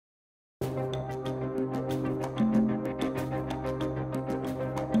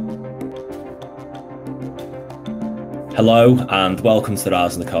Hello and welcome to the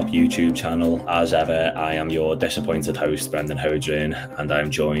Rousing YouTube channel. As ever, I am your disappointed host, Brendan Hodrin, and I'm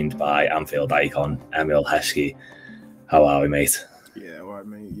joined by Anfield icon, Emile Heskey. How are we, mate? Yeah, all right,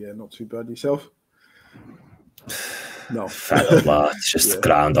 mate. Yeah, not too bad. Yourself? No. It's just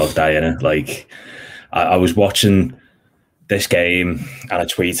Groundhog Day, innit? Like, I was watching this game and I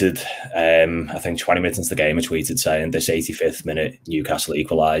tweeted, I think 20 minutes into the game, I tweeted saying this 85th minute Newcastle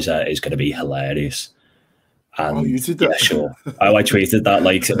equaliser is going to be hilarious. And you did that? Yeah, sure. I tweeted that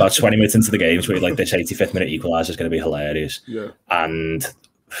like about 20 minutes into the game, tweeted like this 85th minute equaliser is going to be hilarious. Yeah. And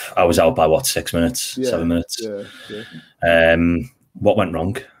I was out by what, 6 minutes, 7 minutes. Yeah. What went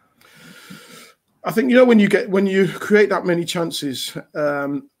wrong? I think when you create that many chances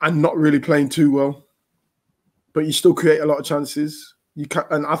and not really playing too well, but you still create a lot of chances.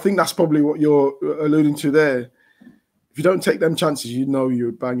 And I think that's probably what you're alluding to there. If you don't take them chances,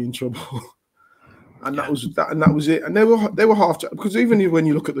 you're bang in trouble. And that was that, and that was it. And they were half, because even when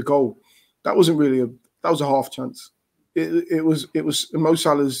you look at the goal, that wasn't really that was a half chance. It was Mo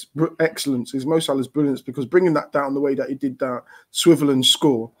Salah's excellence, Mo Salah's brilliance, because bringing that down the way that he did that, swivel and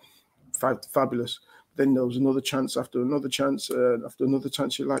score, fabulous. Then there was another chance after another chance after another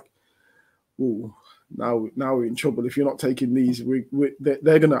chance. You're like, oh, now we're in trouble. If you're not taking these,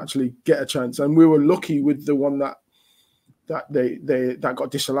 they're going to actually get a chance. And we were lucky with the one that got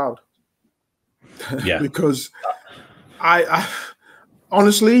disallowed. Yeah, because I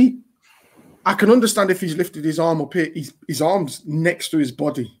honestly, I can understand if he's lifted his arm up here, his arm's next to his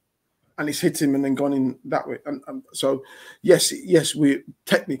body, and it's hit him and then gone in that way. And so yes, we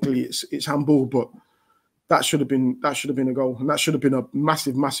technically it's handball, but that should have been a goal, and that should have been a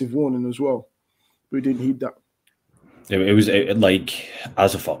massive warning as well. We didn't heed that. It was like,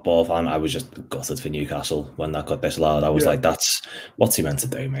 as a football fan, I was just gutted for Newcastle when that got disallowed. I was like, what's he meant to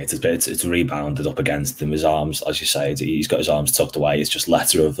do, mate? It's rebounded up against him. His arms, as you say, he's got his arms tucked away. It's just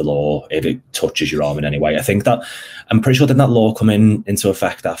letter of the law if it touches your arm in any way. I'm pretty sure didn't that law come into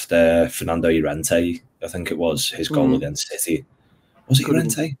effect after Fernando Llorente? I think it was his goal against City. Was it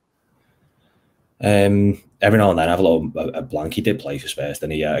Llorente? Every now and then I have a blank. He did play for Spurs,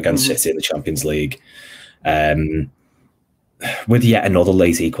 didn't he? Against City in the Champions League. With yet another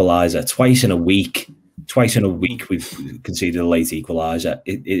late equaliser, twice in a week we've conceded a late equaliser.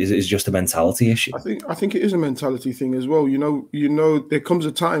 It's just a mentality issue. I think it is a mentality thing as well. There comes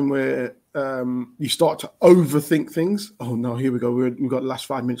a time where you start to overthink things. Oh no, here we go. We've got the last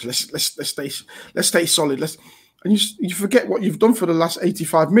 5 minutes. Let's stay solid. And you forget what you've done for the last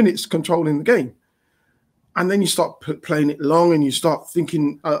 85 minutes controlling the game. And then you start playing it long, and you start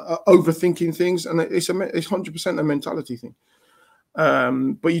thinking, overthinking things, and it's 100% a mentality thing.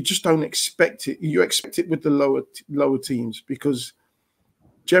 But you just don't expect it. You expect it with the lower teams, because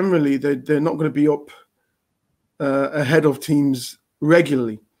generally they're not going to be up ahead of teams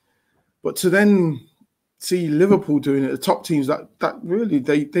regularly. But to then see Liverpool doing it, the top teams, that really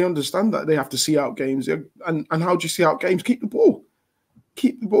they understand that they have to see out games. And how do you see out games? Keep the ball.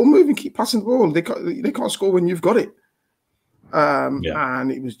 Keep the ball moving, keep passing the ball. They can't score when you've got it.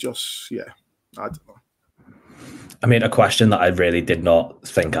 And it was just, I don't know. I mean, a question that I really did not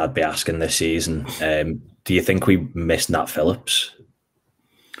think I'd be asking this season. Do you think we missed Nat Phillips?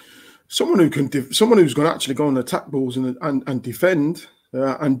 Someone who's going to actually go and attack balls and defend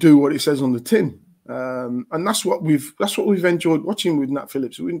and do what it says on the tin. And that's what we've enjoyed watching with Nat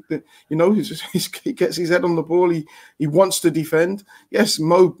Phillips. He gets his head on the ball. He wants to defend. Yes,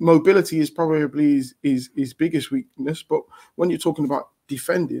 mobility is probably his biggest weakness, but when you're talking about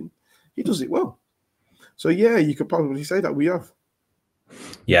defending, he does it well. So yeah, you could probably say that we have.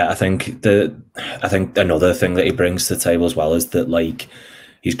 Yeah, I think another thing that he brings to the table as well is that, like,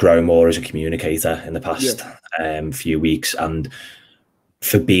 he's grown more as a communicator in the past few weeks, and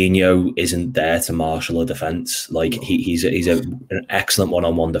Fabinho isn't there to marshal a defence. Like, he's an excellent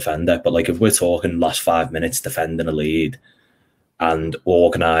one-on-one defender, but like, if we're talking last 5 minutes defending a lead and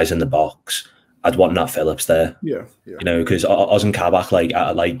organising the box, I'd want Nat Phillips there. Yeah. Because Ozan Kabak,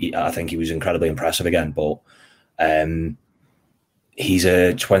 I think he was incredibly impressive again, but he's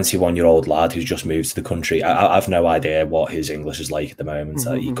a 21-year-old lad who's just moved to the country. I've no idea what his English is like at the moment.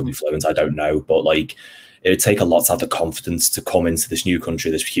 He could be fluent, I don't know, but like, it would take a lot to have the confidence to come into this new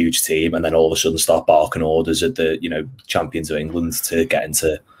country, this huge team, and then all of a sudden start barking orders at the champions of England to get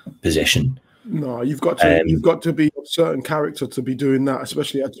into position. No, you've got to be a certain character to be doing that,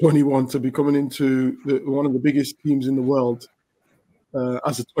 especially at 21, to be coming into one of the biggest teams in the world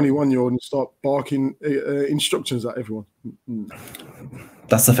as a 21-year-old and start barking instructions at everyone.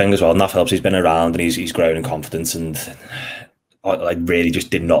 That's the thing as well. Nat Phillips, he's been around and he's grown in confidence, and I really just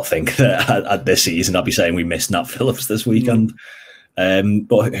did not think that at this season I'd be saying we missed Nat Phillips this weekend.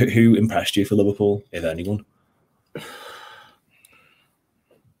 But who impressed you for Liverpool, if anyone?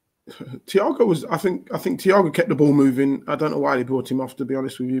 Thiago was. I think Thiago kept the ball moving. I don't know why they brought him off, to be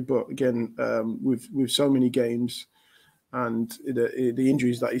honest with you. But again, with so many games and the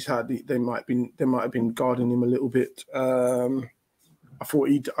injuries that he's had, they might have been guarding him a little bit. I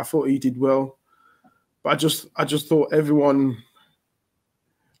thought he did well, but I just thought everyone.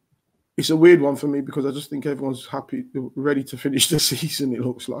 It's a weird one for me because I just think everyone's ready to finish the season. It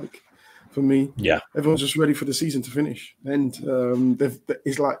looks like, for me, everyone's just ready for the season to finish, and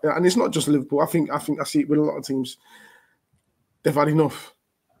it's like, and it's not just Liverpool. I think I see it with a lot of teams. They've had enough,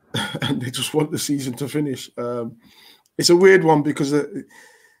 and they just want the season to finish. It's a weird one because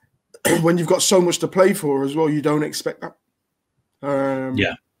when you've got so much to play for as well, you don't expect that.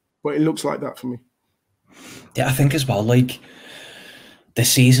 But it looks like that for me. Yeah, I think as well, like, the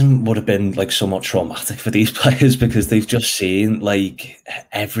season would have been like somewhat traumatic for these players because they've just seen like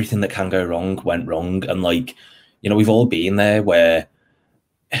everything that can go wrong went wrong. And like, you know, we've all been there where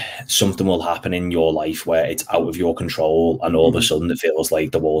something will happen in your life where it's out of your control and all of a sudden it feels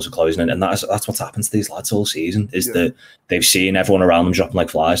like the walls are closing in. And that's what's happened to these lads all season is that they've seen everyone around them dropping like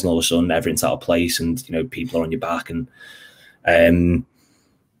flies and all of a sudden everything's out of place and, you know, people are on your back. And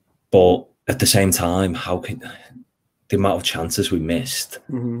but at the same time, how can the amount of chances we missed,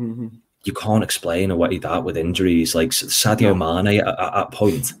 you can't explain away that with injuries. Like Sadio Mane at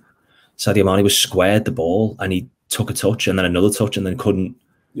point, Sadio Mane was squared the ball and he took a touch and then another touch and then couldn't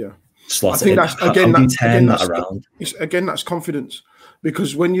slot it in. How do you turn that around? That's confidence.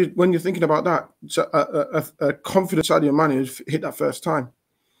 Because when you're thinking about that, a confident Sadio Mane has hit that first time.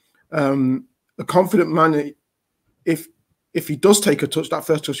 A confident Mane, if he does take a touch, that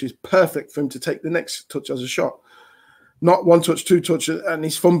first touch is perfect for him to take the next touch as a shot. Not one touch, two touch, and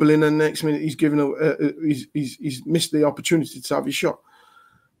he's fumbling, and the next minute he's given he's missed the opportunity to have his shot.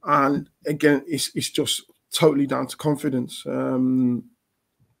 And again, it's just totally down to confidence. You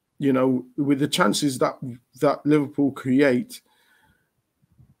know, with the chances that Liverpool create,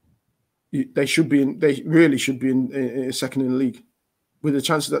 they really should be in second in the league. With the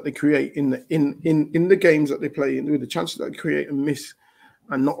chances that they create in the games that they play in, with the chances that they create and miss,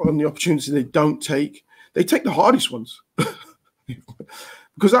 and not on the opportunities they don't take. They take the hardest ones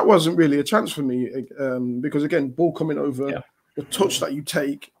because that wasn't really a chance for me. Because again, ball coming over, the touch that you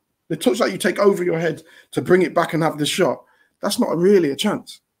take over your head to bring it back and have the shot, that's not really a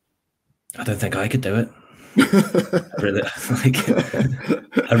chance. I don't think I could do it. I really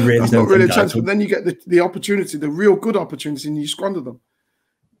that's not really a chance. But then you get the opportunity, the real good opportunity, and you squander them.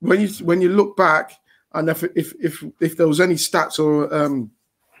 When you look back, and if there was any stats or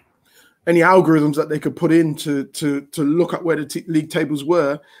any algorithms that they could put in to look at where the league tables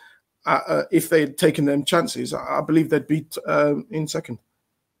were, if they had taken them chances, I believe they'd be in second.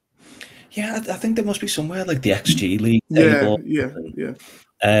 Yeah, I think there must be somewhere like the XG league. Yeah.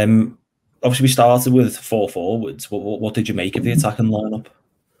 Obviously, we started with 4 forwards. What did you make of the attacking lineup?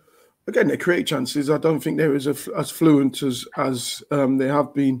 Again, they create chances. I don't think they're as fluent as they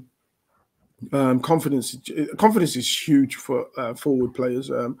have been. Confidence is huge for forward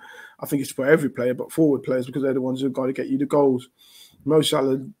players. I think it's for every player, but forward players because they're the ones who've got to get you the goals. Mo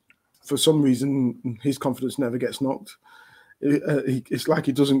Salah, for some reason, his confidence never gets knocked. It's like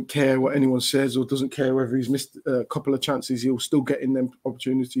he doesn't care what anyone says or doesn't care whether he's missed a couple of chances. He'll still get in them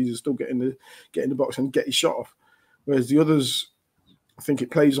opportunities. He'll still get in the box and get his shot off. Whereas the others, I think it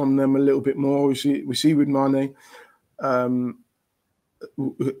plays on them a little bit more. We see with Mane.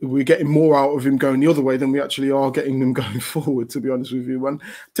 We're getting more out of him going the other way than we actually are getting them going forward, to be honest with you. One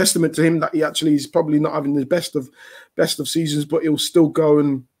testament to him that he actually is probably not having the best of seasons, but he'll still go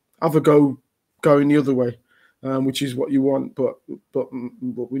and have a go going the other way, which is what you want. But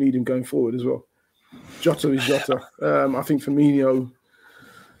we need him going forward as well. Jota is Jota. I think Firmino,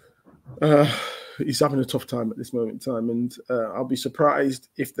 he's having a tough time at this moment in time, and I'll be surprised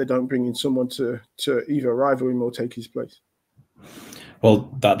if they don't bring in someone to either rival him or take his place.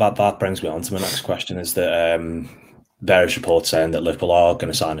 Well, that brings me on to my next question, is that various reports saying that Liverpool are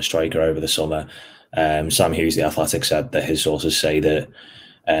going to sign a striker over the summer. Sam Hughes, the Athletic, said that his sources say that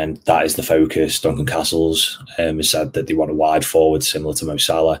that is the focus. Duncan Castles has said that they want a wide forward similar to Mo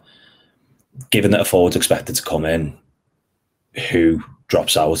Salah. Given that a forward's expected to come in, who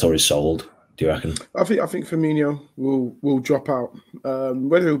drops out or is sold, do you reckon? I think Firmino will drop out.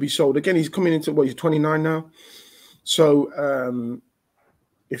 Whether he'll be sold, again, he's coming into he's 29 now. So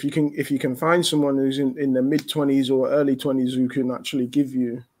if you can find someone who's in the mid-20s or early 20s who can actually give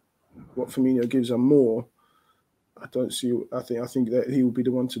you what Firmino gives and more, I don't see. I think that he will be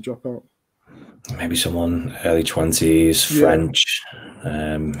the one to drop out. Maybe someone early 20s, French,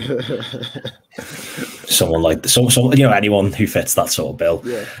 someone like anyone who fits that sort of bill.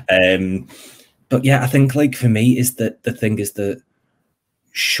 Yeah. But yeah, I think like for me is that the thing is that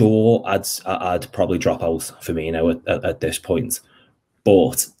sure, I'd probably drop out Firmino at this point,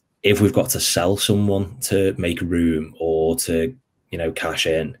 but if we've got to sell someone to make room or to cash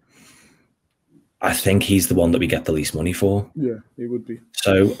in, I think he's the one that we get the least money for. Yeah, he would be.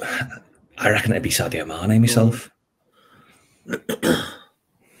 So I reckon it'd be Sadio Mane myself.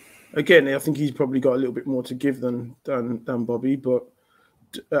 Again, I think he's probably got a little bit more to give than Bobby. But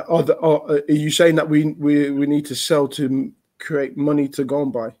are you saying that we need to sell to create money to go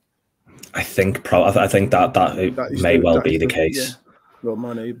and buy? I think that may well be the case. Yeah. Well,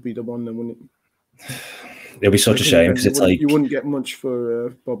 Mane would be the one, then, wouldn't it? It'll be such a shame because it's like you wouldn't get much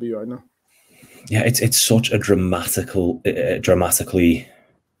for Bobby right now. Yeah, it's such a dramatically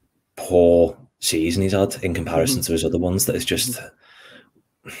poor season he's had in comparison to his other ones that it's just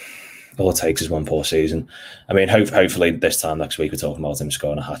all it takes is one poor season. I mean, hopefully this time next week we're talking about him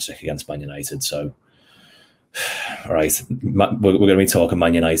scoring a hat-trick against Man United. So, all right, we're going to be talking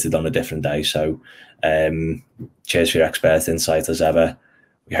Man United on a different day. So, cheers for your expert insight as ever.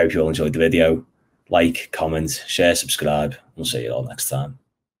 We hope you all enjoyed the video. Like, comment, share, subscribe. We'll see you all next time.